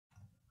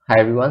Hi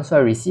everyone, so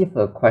I received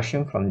a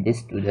question from this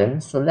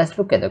student. So let's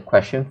look at the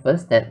question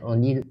first, then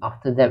only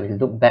after that we'll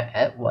look back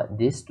at what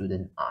this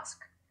student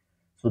asked.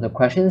 So the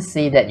question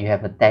say that you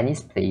have a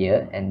tennis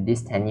player and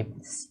this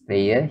tennis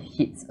player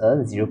hits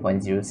a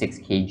 0.06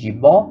 kg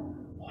ball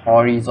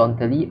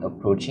horizontally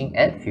approaching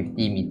at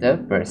 50 meter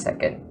per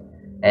second,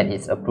 and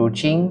it's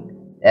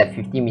approaching at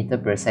 50 meter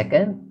per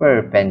second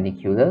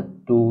perpendicular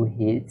to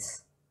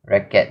his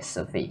racket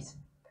surface.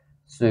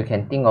 So you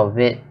can think of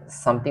it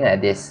something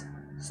like this.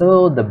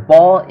 So the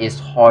ball is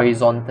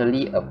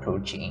horizontally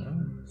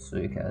approaching. So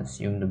you can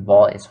assume the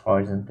ball is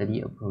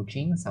horizontally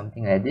approaching,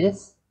 something like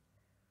this,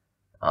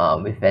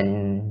 with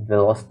an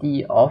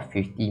velocity of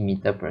 50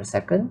 meter per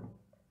second.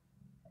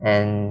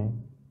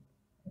 And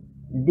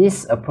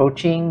this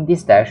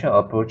direction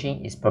of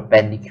approaching is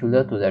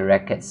perpendicular to the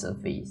racket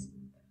surface.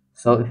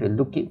 So if you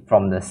look it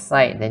from the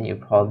side, then you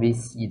probably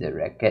see the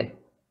racket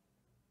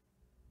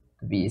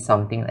to be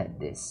something like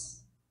this.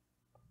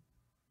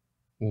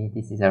 Okay,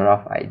 this is a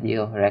rough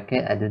idea of a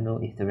racket. I don't know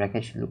if the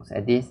racket looks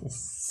like this.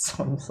 It's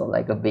some sort of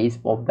like a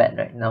baseball bat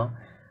right now.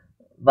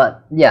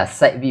 But yeah,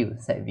 side view,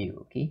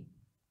 okay?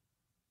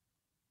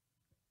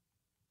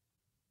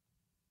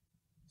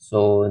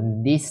 So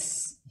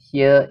this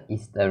here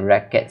is the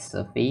racket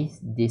surface.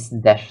 This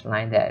dashed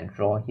line that I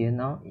draw here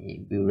now,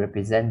 it will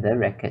represent the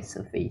racket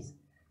surface.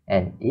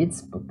 And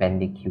it's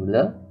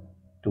perpendicular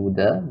to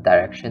the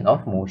direction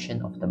of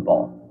motion of the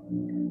ball.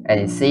 And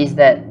it says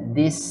that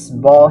this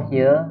ball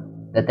here,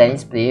 the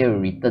tennis player will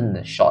return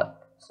the shot.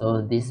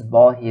 So this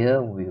ball here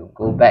will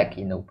go back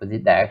in the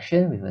opposite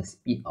direction with a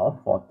speed of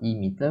 40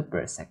 meter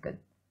per second.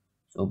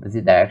 So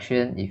opposite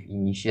direction, if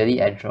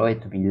initially I draw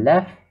it to be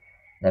left,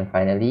 then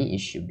finally it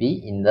should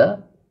be in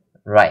the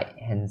right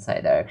hand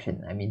side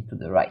direction, I mean to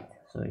the right.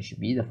 So it should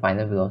be the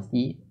final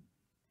velocity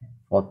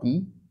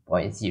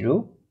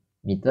 40.0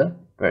 meter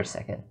per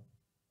second.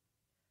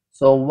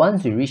 So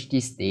once we reach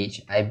this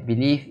stage, I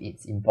believe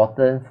it's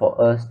important for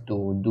us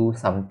to do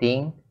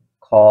something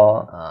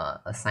called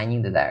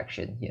assigning the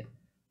direction here.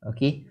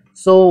 Okay,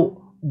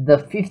 so the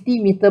 50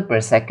 meter per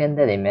second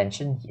that they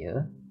mentioned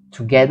here,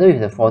 together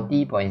with the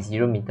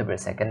 40.0 meter per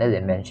second that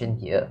they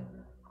mentioned here,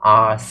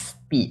 are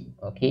speed.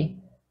 Okay,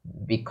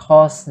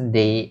 because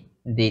they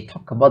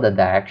talk about the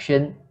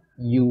direction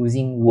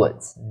using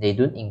words. They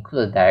don't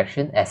include the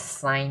direction as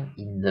sign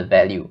in the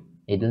value.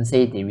 They don't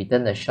say they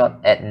return the shot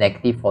at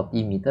negative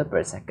 40 meter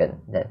per second,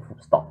 that full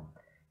stop.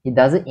 It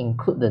doesn't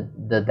include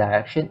the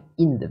direction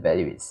in the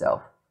value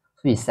itself.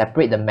 So we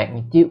separate the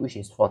magnitude, which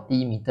is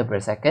 40 meter per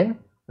second,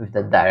 with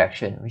the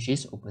direction, which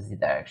is opposite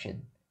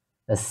direction.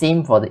 The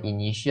same for the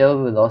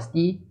initial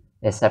velocity.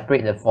 They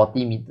separate the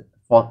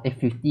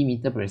 50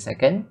 meter per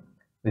second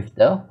with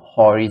the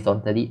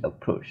horizontally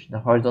approach. The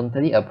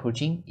horizontally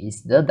approaching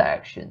is the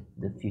direction.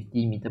 The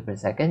 50 meter per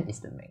second is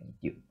the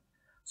magnitude.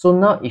 So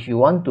now if you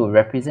want to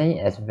represent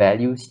it as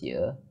values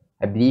here,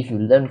 I believe you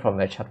learned from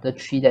your chapter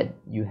 3 that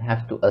you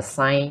have to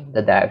assign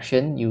the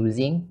direction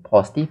using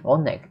positive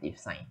or negative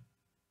sign.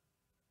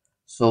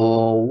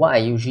 So what I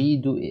usually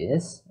do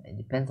is, it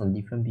depends on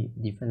different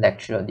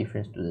lecturer or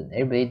different student.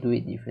 Everybody do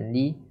it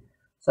differently.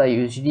 So I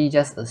usually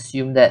just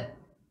assume that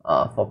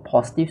for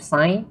positive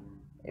sign,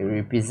 it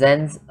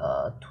represents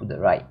to the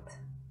right.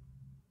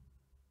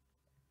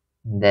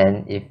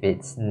 Then if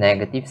it's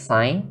negative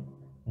sign,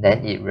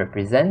 then it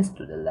represents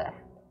to the left.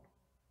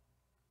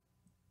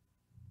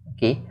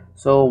 Okay,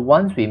 so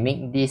once we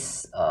make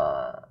this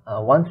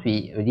once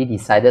we already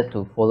decided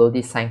to follow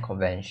this sign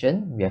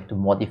convention, we have to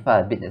modify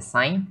a bit the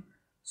sign.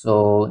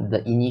 So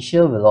the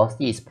initial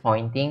velocity is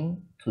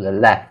pointing to the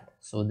left,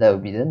 so that will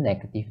be the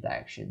negative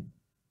direction.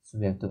 So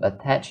we have to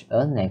attach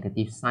a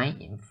negative sign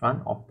in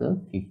front of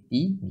the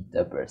 50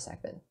 meter per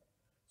second.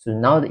 So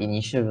now the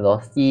initial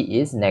velocity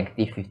is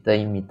negative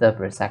 50 meter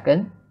per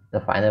second.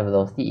 The final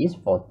velocity is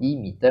 40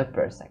 meter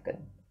per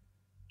second.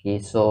 Okay,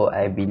 so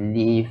I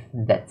believe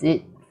that's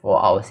it for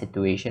our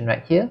situation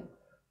right here.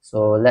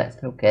 So let's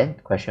look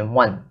at question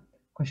 1.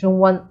 Question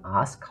 1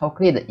 asks,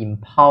 calculate the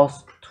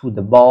impulse to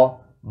the ball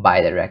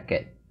by the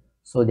racket.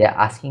 So they're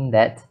asking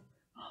that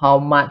how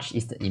much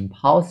is the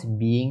impulse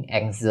being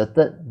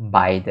exerted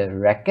by the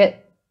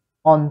racket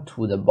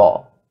onto the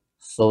ball.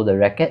 So the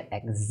racket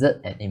exerts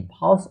an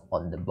impulse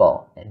on the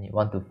ball, and you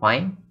want to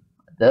find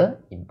the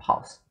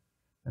impulse.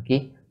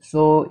 Okay,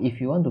 so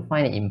if you want to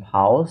find an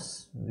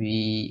impulse,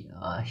 we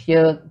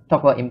here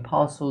talk about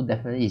impulse, so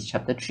definitely it's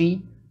chapter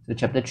 3. So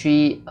chapter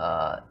 3,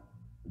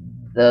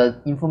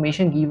 the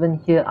information given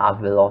here are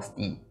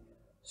velocity.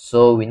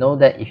 So we know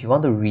that if you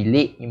want to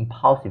relate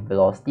impulse with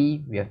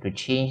velocity, we have to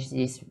change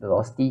this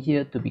velocity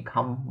here to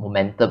become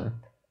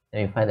momentum.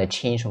 Then we find the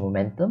change of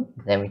momentum,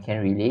 then we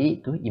can relate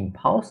it to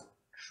impulse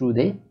through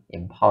the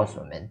impulse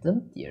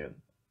momentum theorem.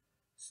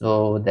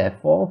 So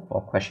therefore,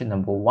 for question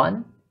number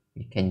 1,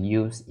 we can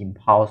use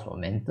impulse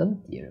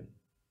momentum theorem.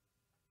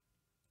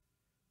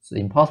 So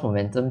impulse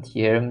momentum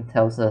theorem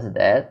tells us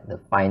that the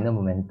final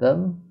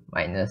momentum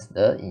minus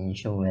the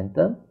initial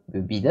momentum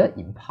will be the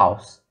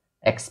impulse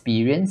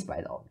experienced by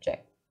the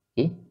object.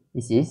 Okay,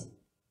 this is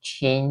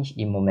change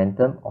in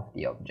momentum of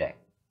the object.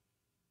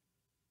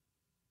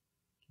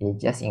 Okay,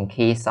 just in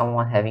case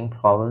someone having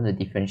problem to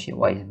differentiate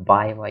what is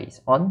by, what is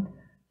on,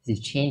 this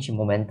is change in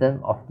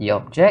momentum of the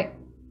object.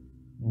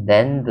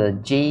 Then the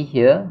J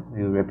here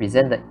will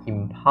represent the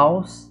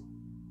impulse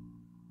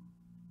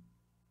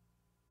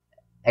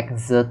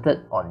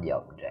exerted on the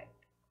object.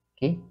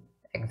 Okay,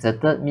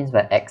 exerted means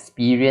by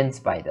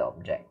experienced by the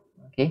object.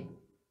 Okay,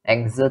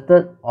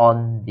 exerted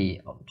on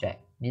the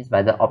object means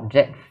by the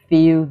object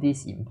feel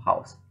this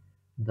impulse,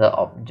 the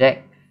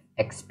object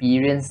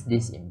experience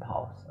this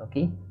impulse.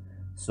 Okay,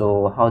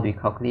 so how do we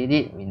calculate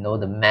it? We know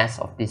the mass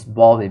of this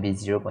ball will be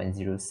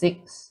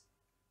 0.06.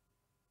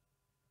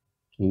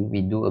 Okay,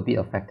 we do a bit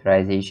of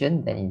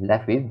factorization, then it's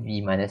left with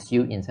v minus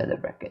u inside the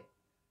bracket.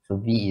 So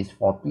v is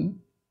 40,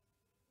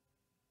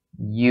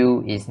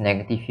 u is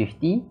negative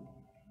 50.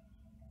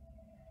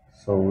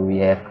 So we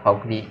have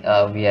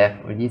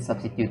already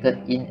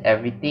substituted in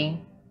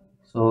everything.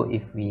 So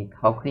if we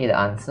calculate the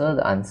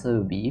answer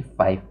will be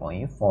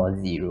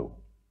 5.40.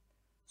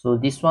 So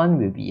this one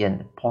will be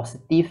a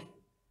positive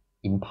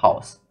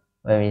impulse.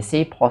 When we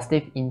say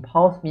positive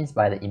impulse, means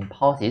by the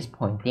impulse is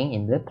pointing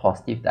in the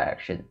positive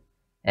direction,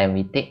 and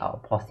we take our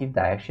positive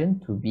direction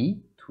to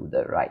be to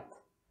the right.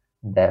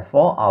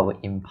 Therefore, our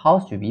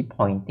impulse will be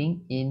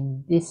pointing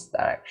in this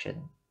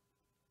direction.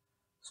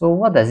 So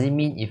what does it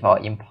mean if our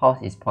impulse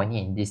is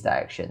pointing in this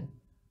direction?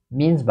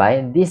 Means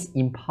by this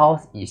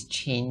impulse is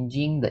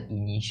changing the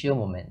initial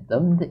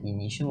momentum. The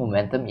initial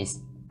momentum is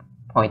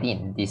pointing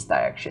in this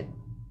direction.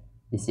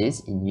 This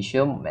is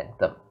initial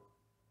momentum.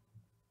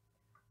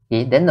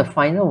 Okay, then the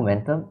final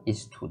momentum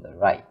is to the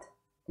right.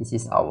 This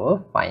is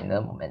our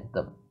final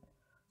momentum.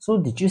 So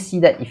did you see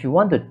that if you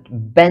want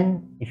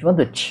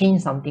to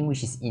change something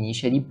which is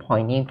initially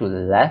pointing to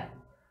the left,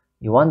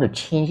 you want to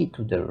change it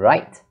to the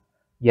right,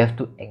 you have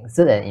to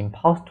exert an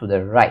impulse to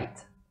the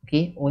right.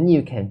 Okay, only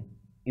you can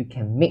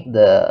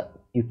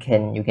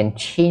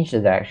change the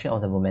direction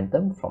of the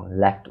momentum from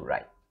left to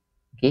right.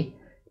 Okay,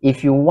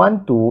 if you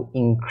want to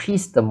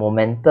increase the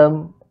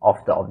momentum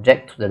of the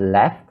object to the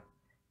left,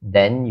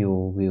 then you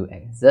will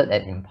exert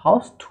an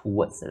impulse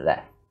towards the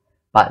left.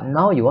 But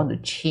now you want to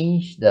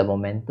change the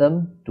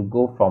momentum to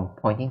go from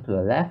pointing to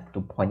the left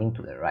to pointing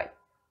to the right.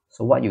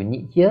 So what you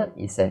need here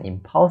is an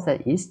impulse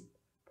that is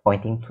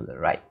pointing to the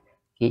right.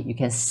 Okay, you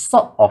can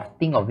sort of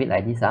think of it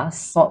like this.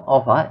 Sort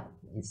of,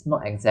 it's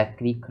not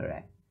exactly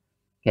correct.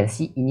 You can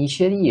see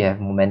initially you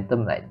have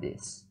momentum like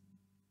this.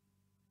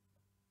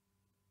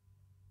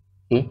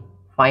 Okay,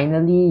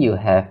 finally you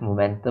have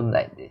momentum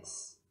like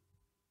this.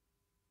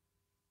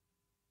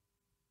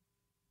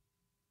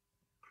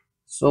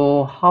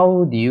 So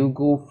how do you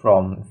go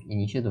from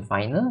initial to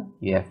final?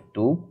 If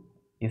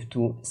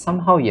you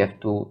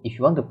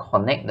want to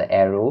connect the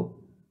arrow,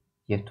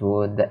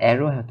 the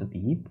arrow have to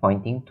be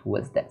pointing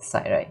towards that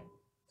side, right?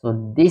 So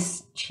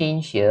this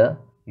change here,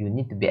 you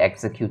need to be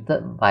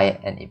executed by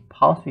an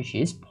impulse which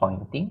is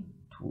pointing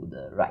to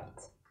the right.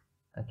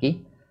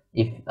 Okay,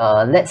 if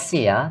let's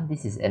say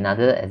this is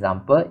another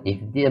example. If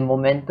the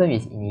momentum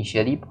is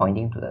initially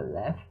pointing to the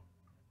left,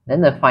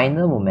 then the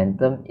final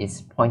momentum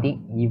is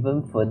pointing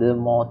even further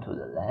more to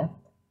the left.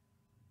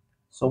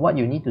 So what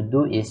you need to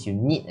do is you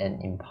need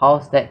an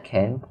impulse that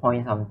can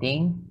point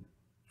something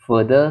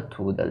further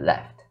to the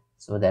left.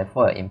 So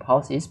therefore, your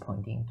impulse is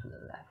pointing to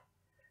the left.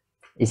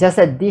 It's just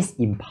that this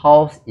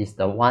impulse is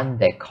the one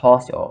that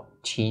causes your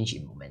change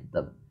in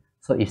momentum.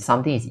 So if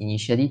something is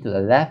initially to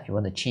the left, you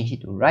want to change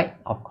it to right,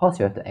 of course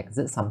you have to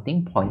exert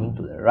something pointing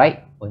to the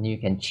right, only you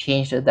can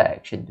change the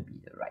direction to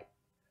be the right.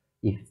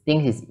 If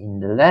things is in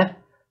the left,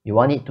 you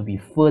want it to be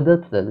further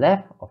to the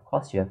left, of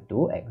course you have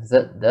to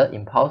exert the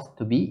impulse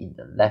to be in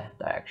the left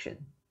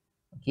direction.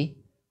 Okay,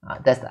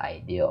 that's the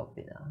idea of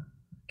it.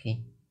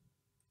 Okay,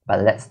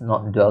 but let's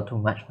not dwell too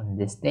much on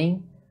this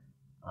thing.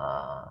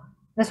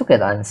 Let's look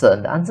at the answer.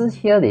 The answers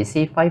here, they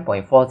say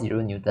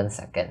 5.40 Newton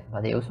second,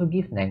 but they also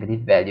give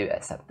negative value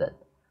accepted.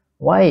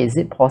 Why is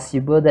it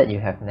possible that you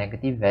have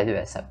negative value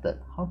accepted?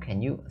 How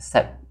can you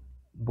accept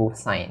both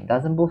signs?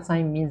 Doesn't both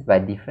signs mean by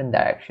different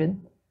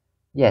direction?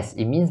 Yes,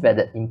 it means that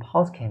the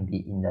impulse can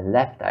be in the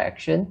left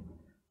direction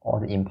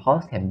or the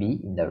impulse can be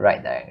in the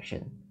right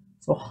direction.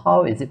 So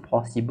how is it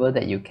possible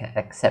that you can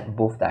accept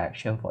both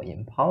direction for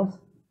impulse?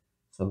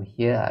 So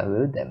here I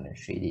will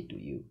demonstrate it to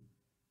you.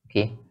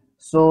 Okay,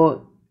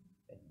 so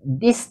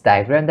this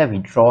diagram that we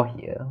draw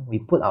here, we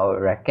put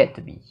our racket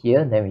to be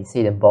here, then we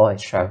say the ball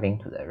is traveling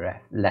to the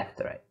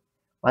left, right?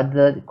 But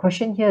the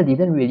question here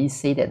didn't really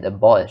say that the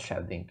ball is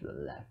traveling to the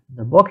left.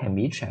 The ball can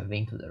be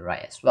traveling to the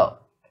right as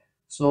well.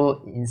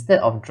 So instead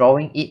of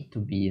drawing it to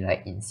be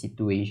like in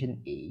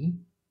situation A,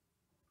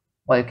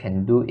 what you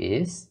can do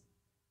is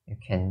you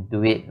can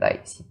do it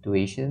like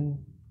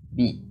situation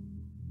B.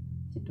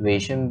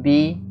 Situation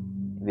B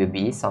will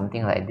be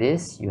something like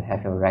this. You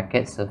have your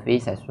racket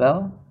surface as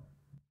well.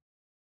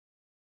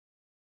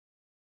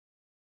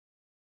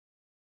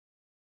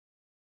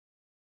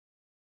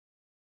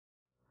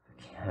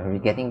 I'm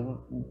getting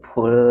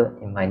poorer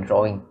in my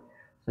drawing.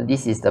 So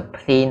this is the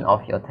plane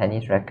of your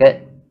tennis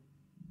racket.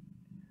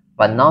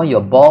 But now your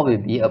ball will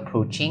be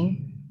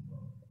approaching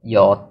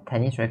your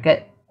tennis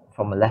racket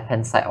from the left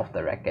hand side of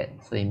the racket.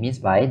 So it means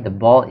by the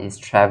ball is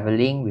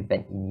traveling with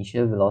an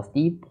initial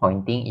velocity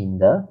pointing in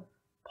the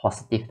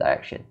positive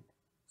direction.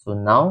 So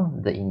now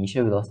the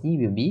initial velocity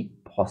will be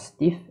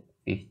positive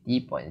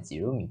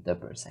 50.0 meter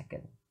per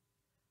second.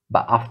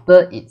 But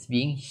after it's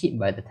being hit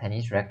by the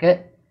tennis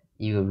racket,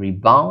 it will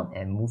rebound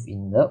and move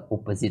in the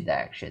opposite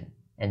direction.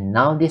 And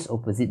now this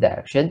opposite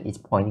direction is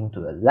pointing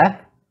to the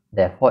left,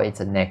 therefore it's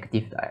a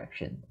negative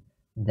direction.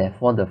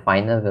 Therefore the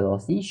final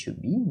velocity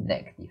should be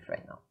negative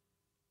right now.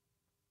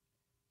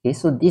 Okay,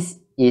 so this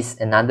is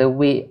another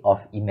way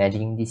of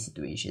imagining this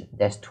situation.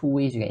 There's two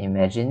ways you can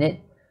imagine it.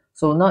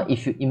 So now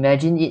if you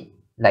imagine it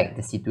like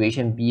the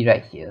situation B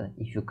right here,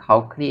 if you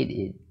calculate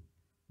it,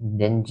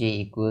 then J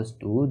equals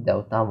to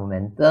delta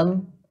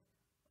momentum.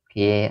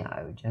 Okay,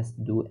 I will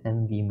just do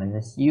mv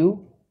minus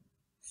u.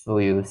 So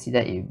you will see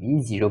that it will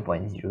be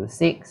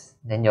 0.06.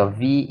 Then your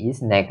v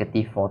is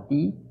negative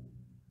 40.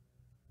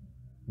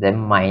 Then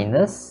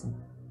minus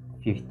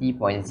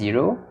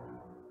 50.0.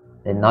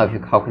 Then now if you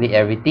calculate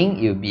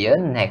everything, it will be a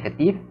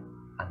negative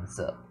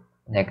answer.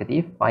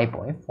 Negative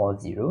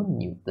 5.40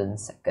 Newton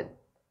second.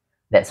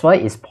 That's why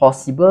it's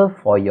possible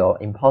for your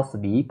impulse to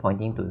be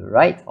pointing to the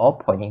right or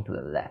pointing to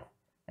the left.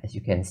 As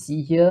you can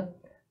see here,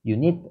 you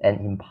need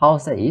an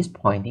impulse that is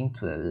pointing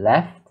to the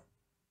left.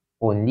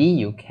 Only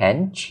you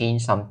can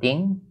change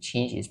something,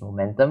 change its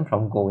momentum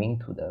from going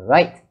to the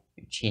right.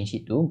 You change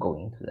it to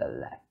going to the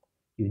left.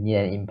 You need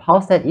an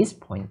impulse that is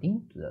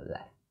pointing to the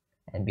left.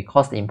 And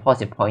because the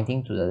impulse is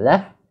pointing to the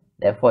left,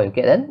 therefore you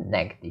get a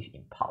negative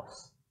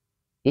impulse.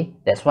 Okay,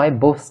 that's why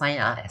both signs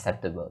are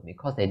acceptable,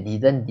 because they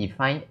didn't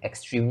define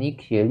extremely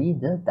clearly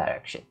the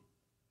direction.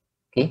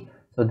 Okay,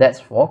 so that's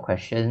for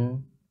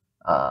question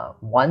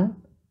 1.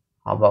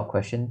 How about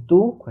question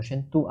 2?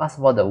 Question 2 asks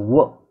about the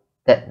work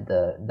that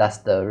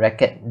does the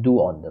racket do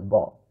on the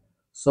ball.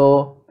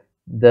 So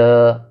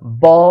the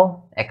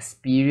ball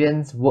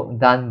experience work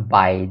done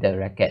by the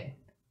racket.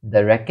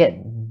 The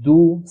racket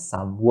do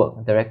some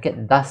work. The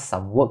racket does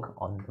some work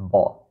on the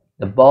ball.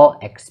 The ball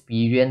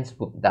experience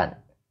work done,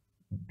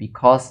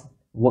 because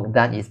work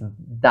done is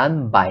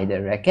done by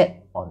the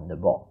racket on the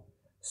ball.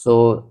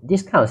 So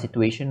this kind of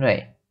situation,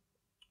 right,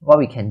 what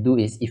we can do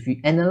is, if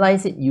we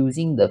analyze it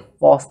using the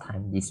force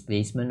time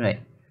displacement,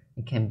 right,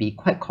 it can be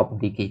quite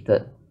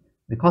complicated,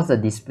 because the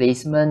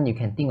displacement, you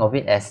can think of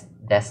it as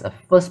there's a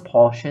first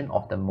portion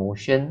of the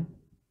motion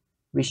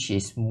which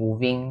is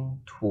moving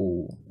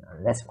to,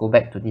 let's go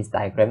back to this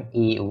diagram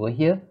A over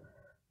here.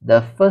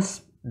 The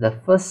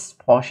first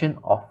portion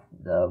of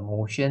the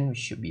motion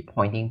should be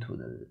pointing to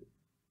the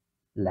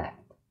left.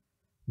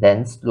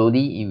 Then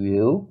slowly it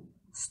will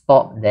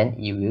stop, then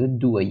it will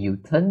do a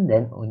U-turn,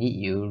 then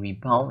only it will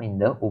rebound in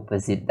the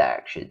opposite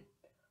direction.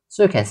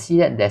 So you can see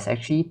that there's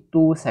actually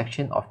two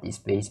sections of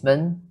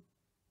displacement.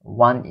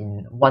 One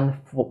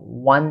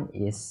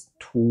is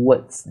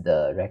towards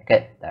the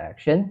racket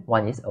direction,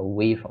 one is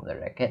away from the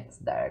racket's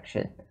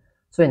direction.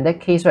 So in that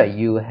case, right,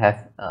 you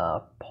have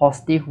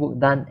positive work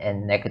done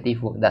and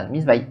negative work done.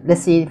 Means by,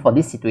 let's say for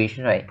this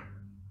situation, right,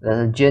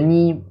 the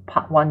journey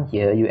part 1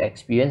 here, you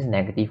experience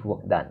negative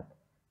work done.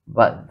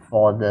 But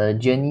for the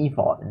journey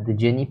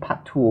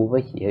part 2 over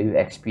here, you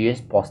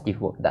experience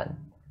positive work done.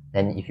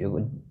 Then if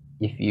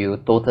you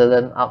total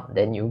them up,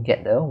 then you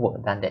get the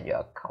work done that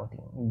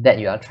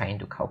you are trying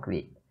to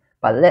calculate.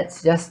 But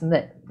let's just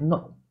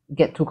not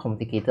get too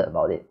complicated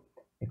about it,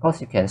 because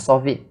you can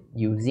solve it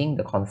using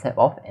the concept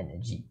of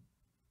energy.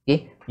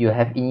 Okay, you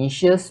have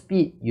initial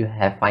speed, you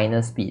have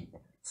final speed.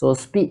 So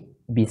speed,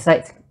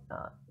 besides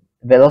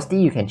velocity,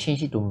 you can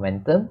change it to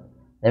momentum.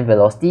 Then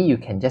velocity, you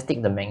can just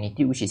take the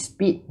magnitude, which is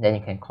speed, then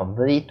you can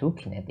convert it to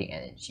kinetic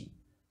energy.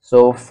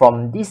 So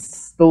from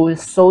this,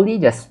 solely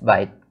just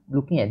by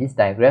looking at this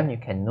diagram, you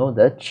can know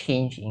the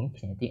change in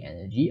kinetic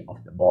energy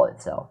of the ball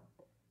itself.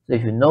 So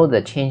if you know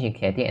the change in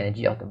kinetic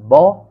energy of the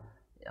ball,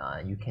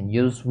 you can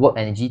use work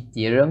energy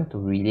theorem to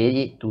relate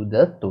it to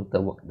the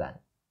total work done.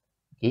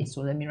 Okay,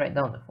 so let me write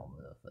down the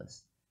formula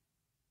first.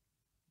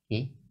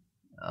 Okay,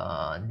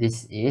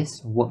 this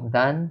is work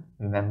done,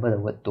 remember the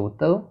word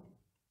total,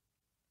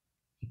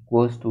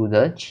 equals to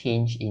the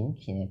change in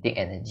kinetic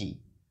energy.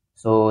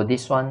 So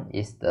this one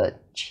is the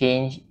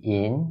change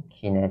in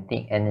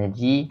kinetic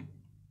energy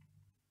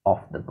of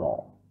the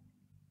ball.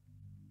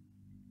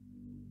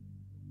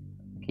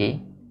 Okay,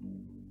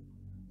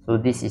 so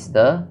this is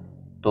the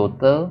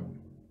total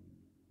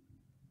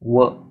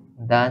work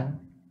done.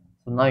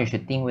 So now you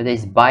should think whether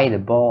it's by the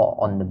ball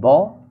or on the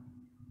ball.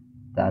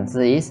 The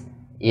answer is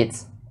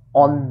it's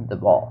on the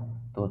ball.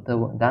 Total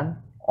work done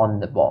on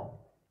the ball.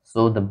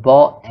 So the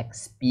ball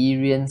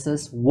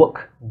experiences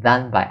work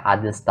done by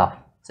other stuff.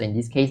 So in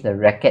this case, the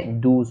racket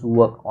does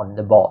work on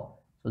the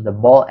ball. So the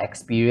ball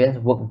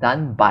experiences work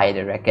done by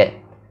the racket.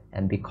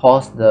 And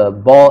because the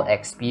ball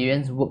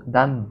experiences work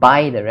done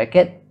by the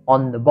racket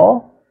on the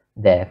ball,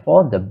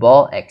 therefore the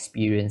ball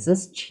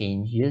experiences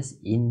changes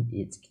in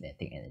its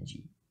kinetic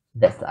energy.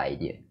 That's the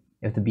idea.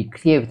 You have to be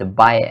clear with the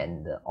by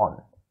and the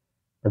on.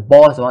 The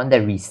ball is the one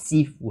that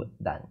receives work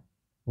done.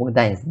 Work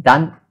done is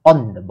done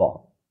on the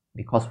ball.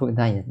 Because work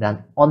done is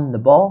done on the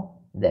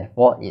ball,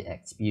 therefore it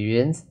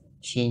experiences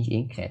change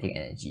in kinetic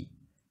energy.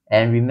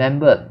 And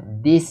remember,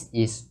 this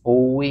is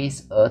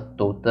always a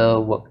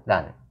total work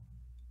done.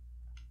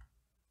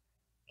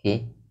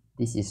 Okay,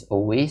 this is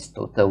always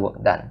total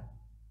work done.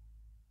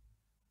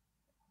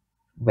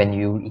 When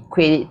you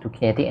equate it to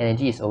kinetic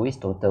energy, it's always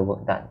total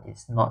work done.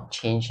 It's not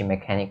change in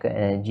mechanical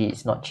energy,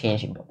 it's not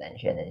change in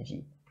potential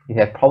energy. If you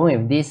have a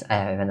problem with this, I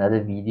have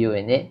another video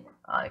in it.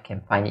 You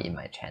can find it in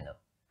my channel.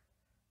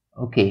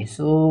 Okay,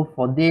 so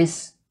for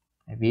this,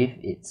 I believe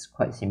it's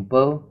quite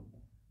simple.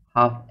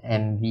 Half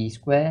mv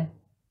square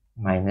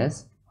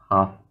minus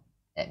half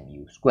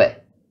mu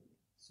square.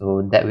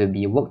 So that will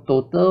be work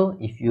total.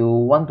 If you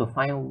want to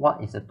find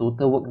what is the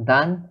total work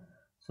done,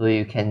 so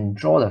you can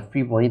draw the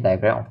free body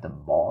diagram of the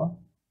ball.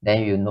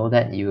 Then you know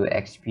that you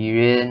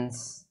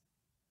experience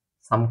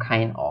some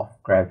kind of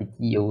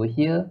gravity over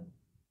here.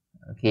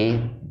 Okay,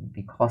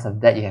 because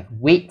of that you have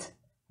weight.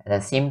 At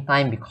the same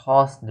time,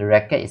 because the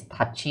racket is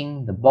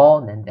touching the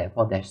ball, then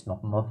therefore there's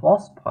normal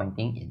force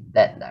pointing in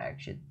that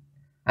direction.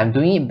 I'm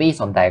doing it based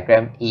on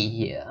diagram A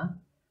here.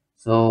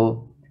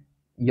 So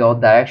your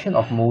direction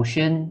of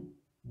motion,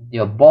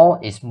 your ball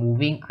is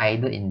moving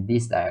either in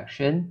this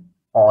direction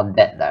or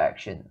that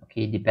direction.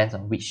 Okay, depends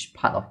on which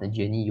part of the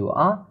journey you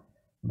are.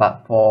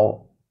 But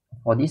for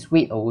this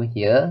weight over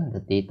here, the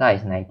theta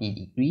is 90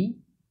 degrees,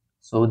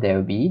 so there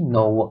will be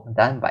no work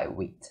done by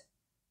weight.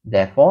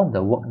 Therefore,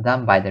 the work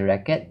done by the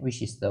racket,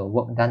 which is the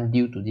work done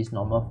due to this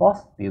normal force,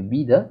 will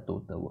be the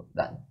total work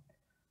done.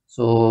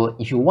 So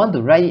if you want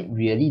to write it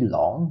really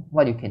long,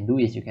 what you can do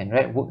is you can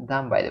write work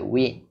done by the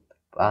weight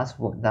plus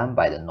work done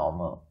by the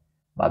normal.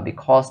 But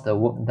because the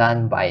work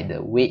done by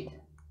the weight,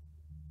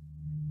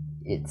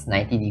 it's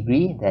 90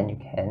 degrees, then you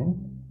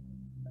can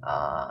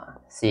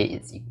say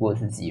it's equal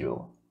to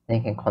 0. Then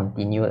you can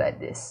continue like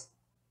this.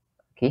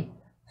 Okay,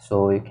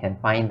 so you can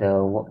find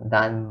the work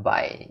done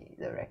by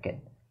the racket.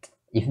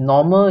 If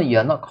normal, you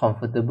are not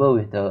comfortable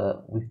with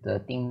the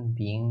thing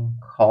being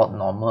called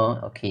normal,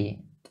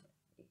 okay,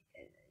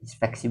 it's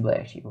flexible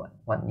actually.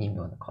 What name you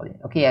want to call it?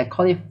 Okay, I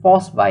call it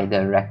force by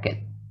the racket.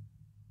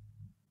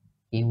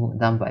 Okay, work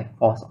done by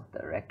force of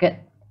the racket.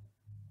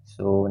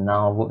 So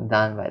now work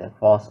done by the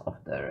force of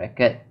the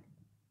racket,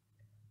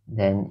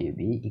 then it will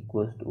be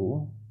equals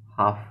to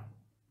half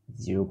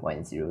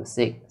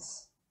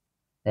 0.06.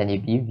 Then it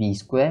will be v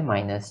square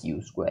minus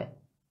u square.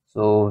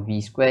 So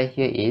v square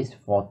here is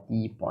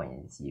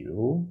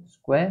 40.0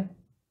 square,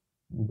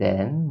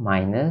 then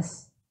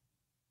minus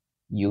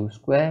u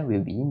square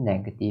will be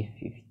negative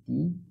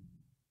 50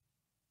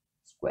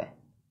 square.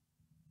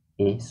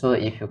 Okay, so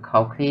if you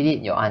calculate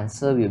it, your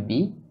answer will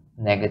be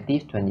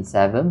negative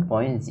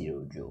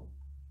 27.0 joule.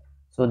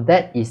 So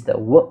that is the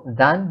work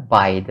done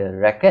by the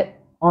racket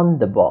on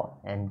the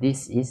ball, and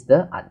this is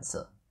the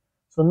answer.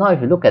 So now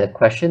if you look at the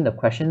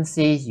question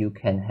says you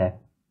can have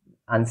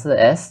answer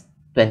as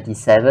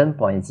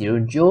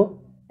 27.0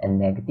 joule and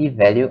negative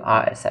value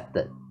are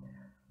accepted.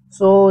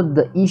 So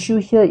the issue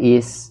here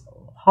is,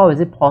 how is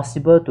it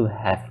possible to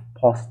have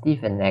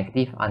positive and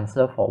negative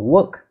answer for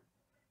work?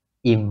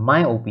 In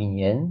my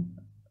opinion,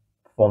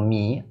 for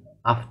me,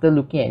 after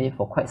looking at it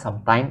for quite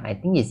some time, I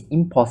think it's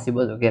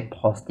impossible to get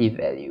positive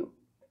value,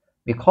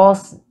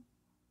 because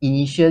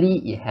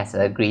initially it has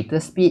a greater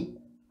speed,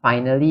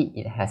 finally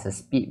it has a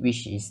speed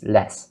which is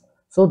less.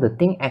 So the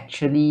thing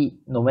actually,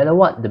 no matter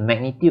what, the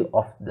magnitude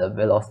of the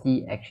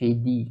velocity actually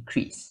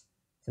decrease.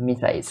 So it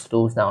means like it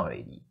slows down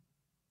already.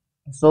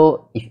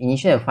 So if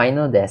initial and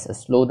final there's a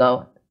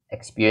slowdown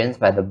experienced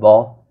by the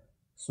ball,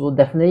 so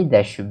definitely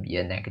there should be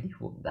a negative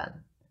work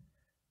done.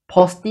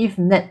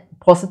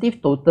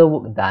 Positive total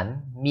work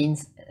done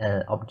means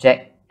an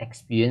object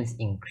experience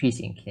increase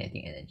in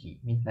kinetic energy,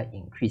 means like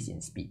increase in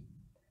speed.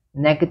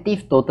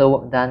 Negative total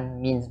work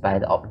done means by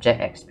the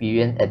object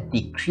experience a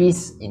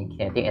decrease in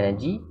kinetic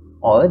energy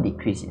or a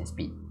decrease in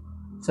speed.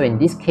 So in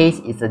this case,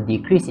 it's a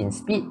decrease in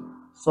speed,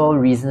 so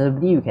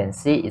reasonably you can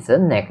say it's a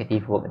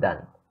negative work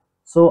done.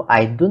 So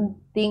I don't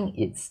think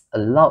it's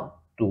allowed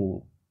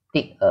to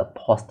take a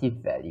positive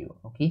value,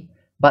 okay?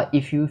 But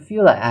if you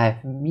feel like I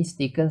have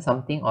mistaken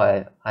something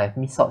or I've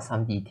missed out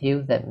some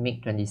details that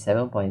make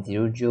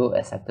 27.0 joule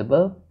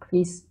acceptable,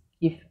 please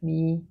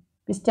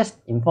just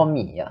inform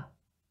me, yeah.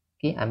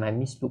 Okay, I might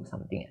mislook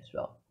something as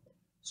well.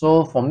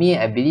 So for me,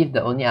 I believe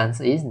the only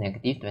answer is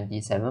negative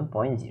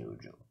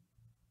 27.0 joule.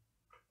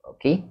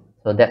 Okay,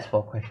 so that's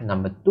for question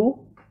number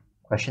 2.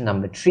 Question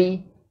number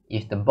 3,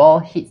 if the ball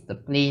hits the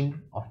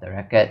plane of the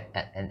racket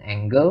at an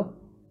angle,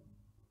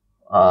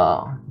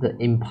 will the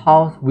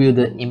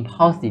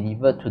impulse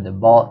delivered to the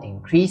ball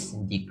increase,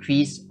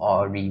 decrease,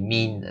 or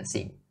remain the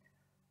same?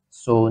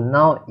 So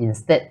now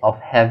instead of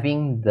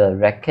having the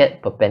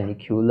racket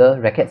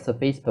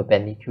surface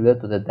perpendicular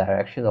to the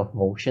direction of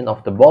motion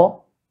of the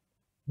ball,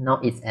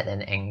 now it's at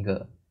an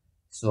angle.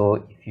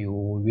 So if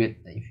you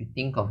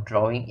think of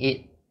drawing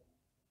it,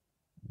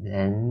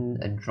 then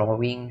a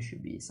drawing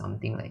should be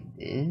something like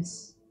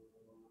this.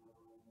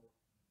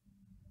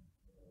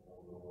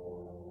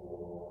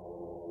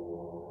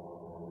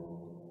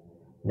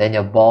 then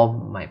your ball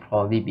might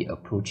probably be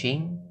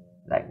approaching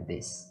like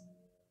this.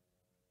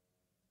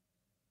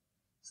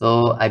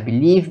 So I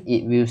believe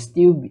it will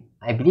still be,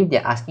 I believe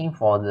they're asking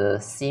for the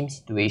same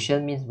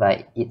situation, means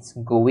by it's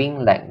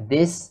going like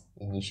this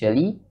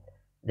initially,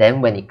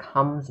 then when it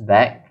comes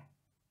back,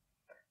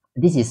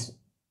 this is,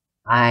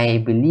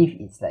 I believe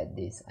it's like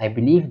this. I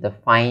believe the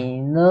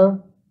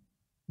final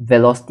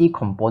velocity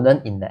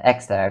component in the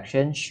x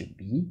direction should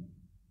be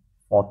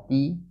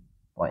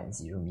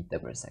 40.0 meter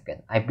per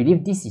second. I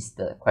believe this is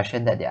the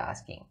question that they're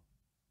asking.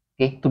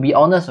 Okay, to be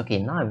honest, okay,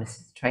 now I'm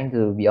trying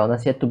to be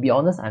honest here. To be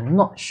honest, I'm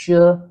not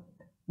sure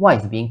why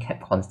it's being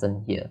kept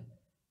constant here,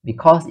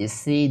 because it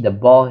say the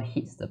ball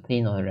hits the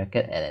plane of the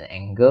racket at an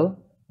angle,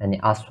 and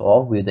it asks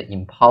for will the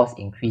impulse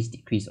increase,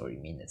 decrease, or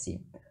remain the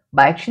same.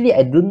 But actually,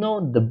 I don't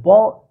know the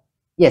ball.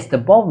 Yes, the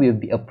ball will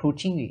be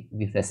approaching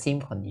with the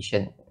same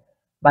condition,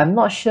 but I'm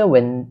not sure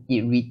when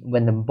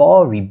the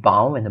ball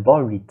rebound, when the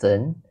ball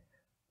return,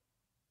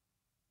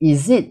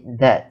 is it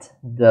that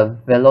the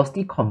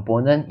velocity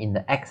component in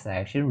the x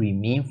direction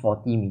remain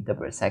 40 meter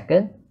per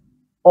second,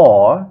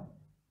 or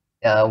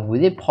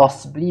would it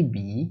possibly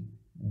be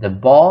the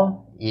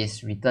ball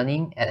is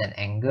returning at an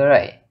angle,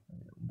 right?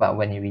 But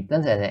when it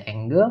returns at an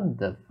angle,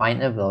 the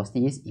final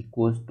velocity is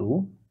equals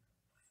to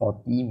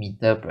 40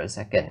 meter per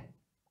second.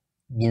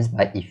 Means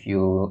by if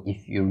you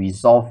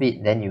resolve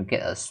it, then you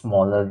get a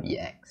smaller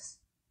Vx,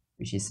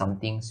 which is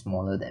something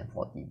smaller than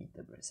 40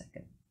 meter per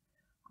second.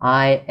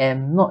 I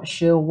am not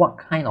sure what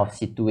kind of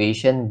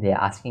situation they're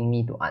asking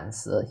me to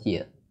answer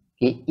here.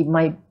 Okay, it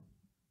might,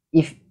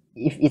 if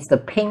it's the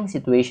pink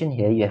situation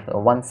here, you have a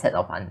one set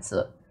of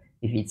answer.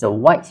 If it's a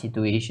white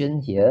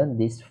situation here,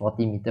 this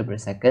 40 meter per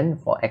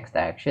second for x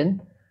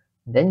direction,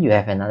 then you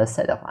have another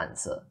set of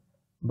answer.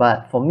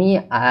 But for me,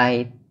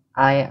 I'm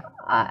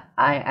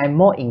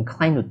more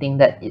inclined to think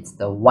that it's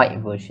the white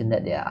version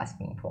that they are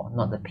asking for,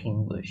 not the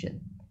pink version.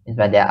 It's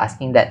why they are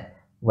asking that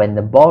when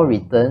the ball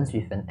returns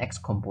with an x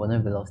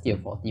component velocity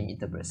of 40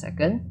 meter per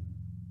second,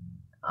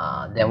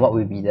 then what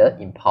will be the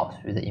impulse?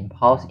 Will the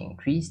impulse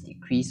increase,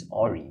 decrease,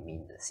 or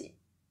remain the same?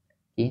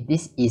 Okay,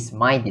 this is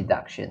my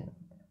deduction.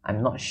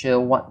 I'm not sure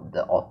what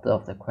the author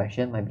of the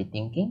question might be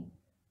thinking.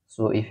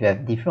 So if you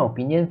have different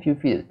opinion, feel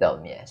free to tell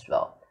me as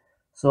well.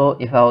 So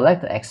if I would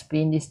like to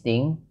explain this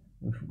thing,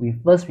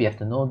 first we have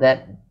to know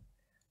that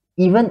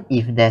even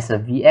if there's a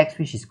Vx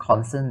which is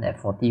constant at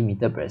 40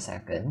 meter per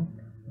second,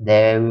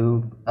 there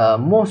will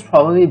most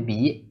probably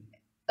be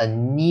a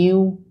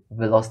new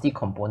velocity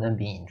component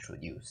being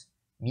introduced.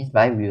 Means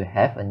by we will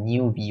have a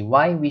new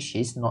Vy which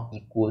is not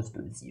equals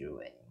to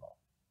 0 anymore.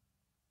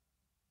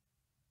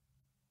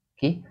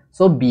 Okay,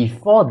 so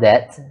before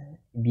that,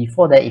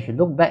 if you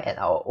look back at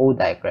our old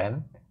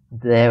diagram,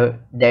 there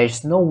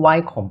is no y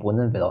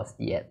component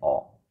velocity at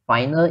all.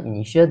 Final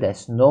initial,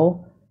 there's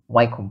no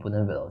y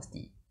component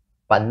velocity.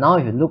 But now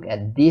if you look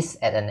at this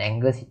at an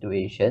angle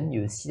situation,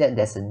 you see that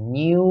there's a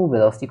new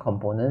velocity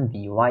component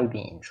Vy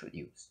being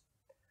introduced.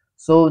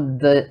 So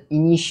the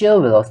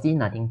initial velocity,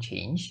 nothing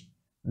changed.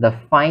 The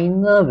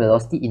final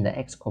velocity in the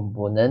x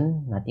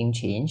component, nothing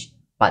changed.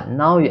 But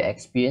now you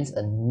experience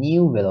a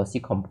new velocity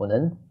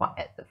component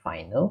at the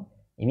final.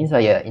 It means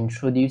that you're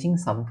introducing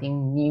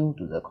something new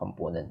to the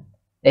component.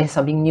 There's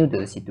something new to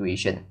the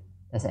situation.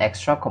 There's an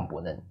extra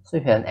component. So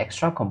if you have an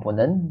extra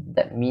component,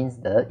 that means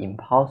the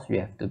impulse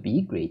will have to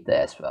be greater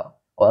as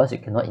well, or else you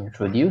cannot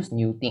introduce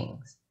new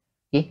things.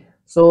 Okay,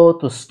 so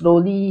to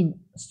slowly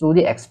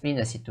explain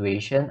the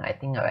situation, I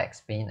think I'll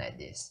explain like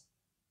this.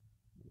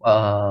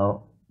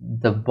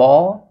 The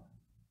ball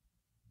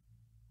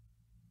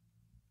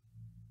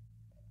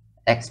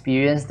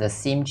experienced the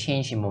same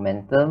change in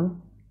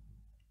momentum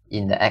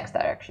in the x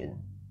direction.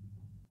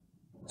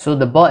 So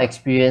the ball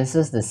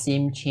experiences the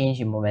same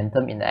change in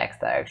momentum in the x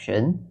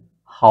direction.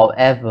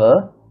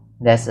 However,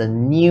 there's a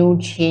new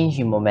change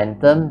in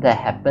momentum that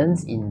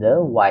happens in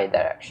the y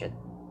direction.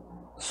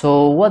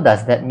 So what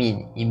does that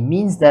mean? It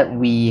means that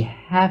we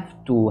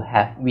have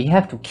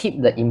to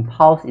keep the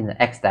impulse in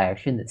the x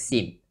direction the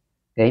same.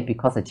 Okay,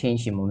 because the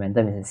change in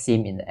momentum is the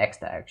same in the x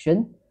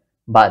direction.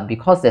 But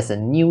because there's a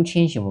new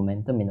change in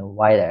momentum in the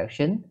y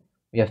direction,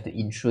 we have to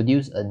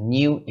introduce a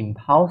new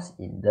impulse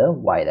in the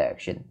y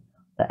direction.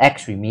 The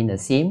x remain the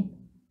same,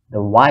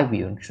 the y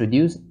will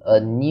introduce a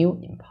new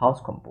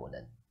impulse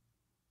component.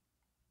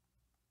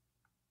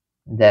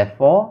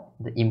 Therefore,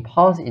 the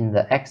impulse in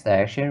the x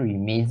direction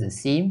remains the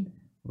same,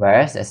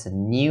 whereas there's a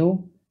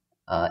new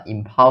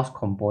impulse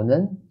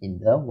component in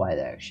the y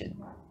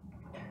direction.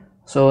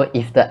 So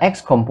if the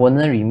x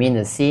component remain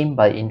the same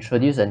but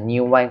introduce a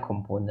new y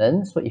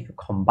component, so if you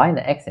combine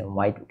the x and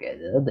y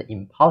together, the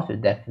impulse will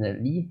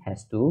definitely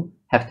have to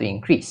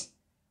increase.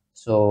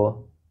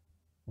 So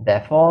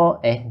therefore,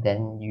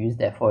 then use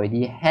therefore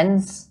already,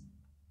 hence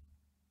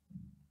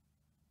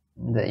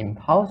the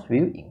impulse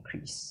will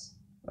increase.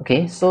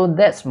 Okay, so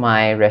that's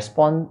my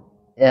response.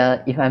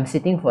 If I'm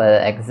sitting for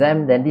an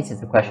exam, then this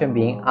is the question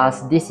being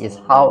asked. This is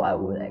how I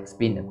would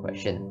explain the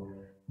question.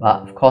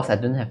 But of course, I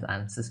don't have the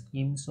answer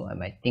scheme, so I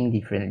might think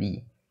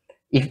differently.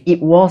 If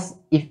it was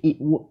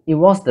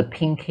the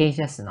pink case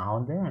just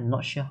now, then I'm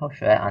not sure how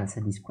should I answer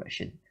this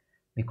question,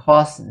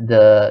 because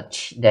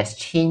there's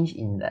change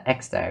in the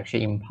x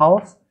direction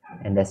impulse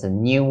and there's a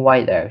new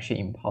y direction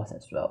impulse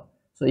as well.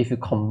 So if you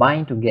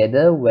combine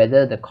together,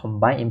 whether the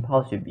combined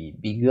impulse will be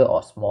bigger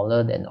or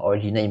smaller than the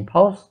original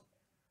impulse,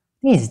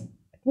 I think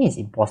it's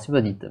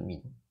impossible to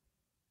determine.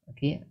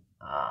 Okay,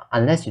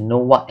 unless you know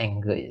what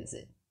angle is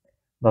it.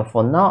 But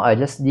for now, I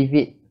just leave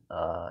it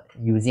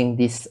using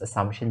this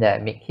assumption that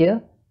I make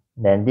here.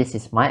 Then this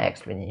is my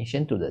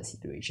explanation to the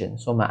situation.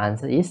 So my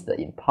answer is the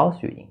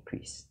impulse will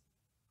increase.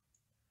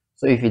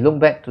 So if you look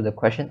back to the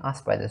question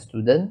asked by the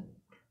student,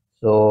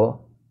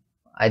 so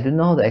I don't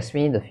know how to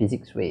explain the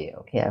physics way.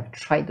 Okay, I've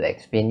tried to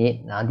explain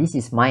it. Now this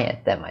is my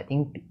attempt. I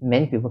think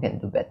many people can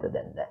do better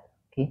than that.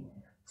 Okay,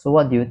 so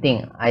what do you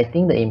think? I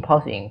think the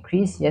impulse will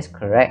increase. Yes,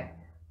 correct.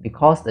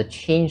 Because the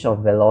change of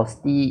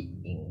velocity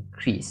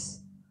increase.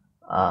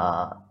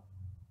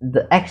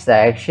 The x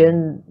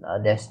direction,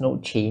 there's no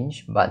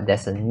change, but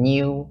there's a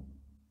new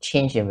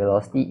change in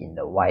velocity in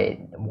the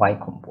y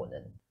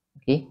component.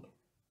 Okay,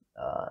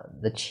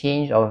 the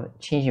change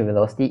in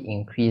velocity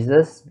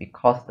increases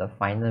because the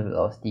final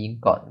velocity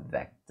got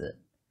vectored.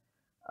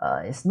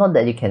 It's not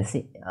that you can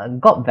say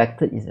got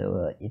vectored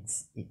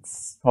is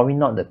it's probably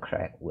not the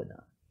correct word.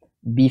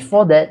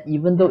 Before that,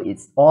 even though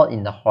it's all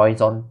in the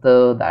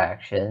horizontal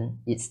direction,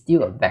 it's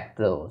still a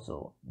vector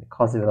also,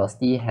 because the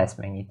velocity has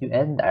magnitude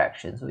and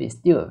direction, so it's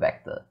still a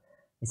vector.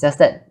 It's just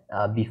that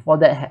before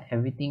that,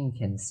 everything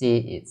can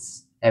say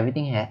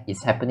everything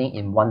is happening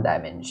in one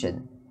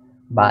dimension.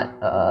 But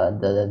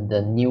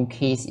the new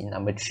case in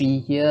number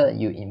 3 here,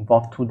 you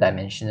involve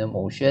two-dimensional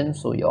motion,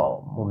 so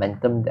your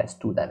momentum, there's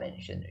two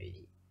dimension already.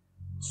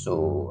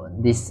 So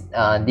this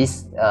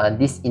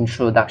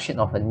introduction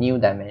of a new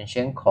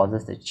dimension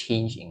causes the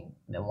change in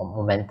the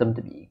momentum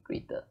to be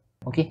greater.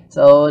 Okay,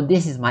 so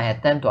this is my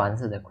attempt to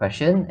answer the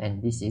question,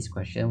 and this is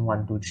question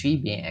 1, 2, 3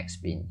 being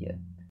explained here.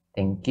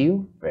 Thank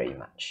you very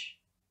much.